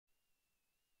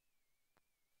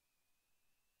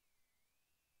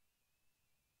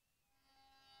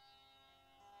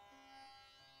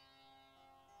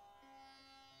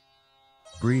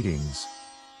Greetings.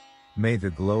 May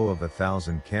the glow of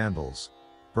 1,000 candles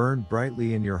burn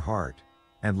brightly in your heart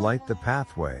and light the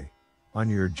pathway on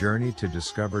your journey to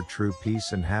discover true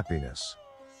peace and happiness.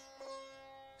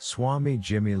 Swami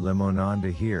Jimmy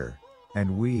Limonanda here,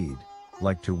 and we'd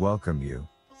like to welcome you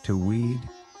to Weed,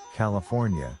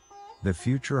 California, the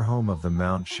future home of the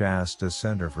Mount Shasta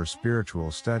Center for Spiritual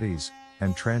Studies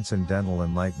and Transcendental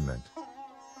Enlightenment.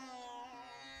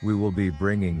 We will be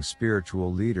bringing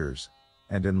spiritual leaders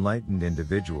and enlightened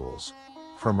individuals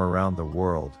from around the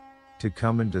world to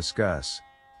come and discuss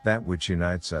that which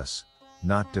unites us,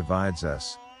 not divides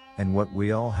us, and what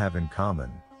we all have in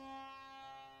common.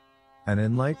 An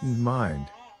enlightened mind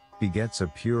begets a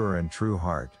pure and true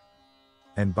heart.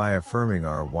 And by affirming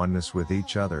our oneness with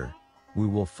each other, we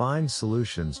will find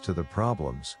solutions to the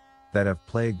problems that have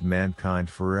plagued mankind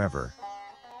forever.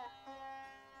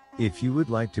 If you would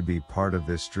like to be part of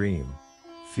this dream,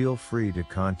 feel free to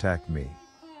contact me.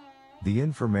 The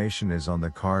information is on the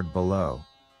card below.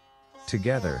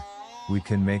 Together, we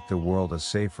can make the world a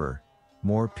safer,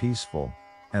 more peaceful,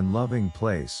 and loving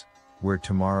place, where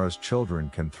tomorrow's children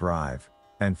can thrive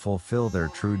and fulfill their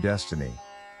true destiny.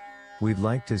 We'd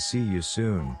like to see you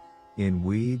soon, in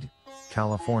Weed,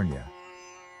 California.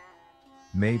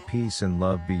 May peace and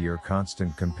love be your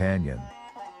constant companion.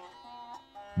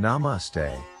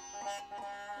 Namaste.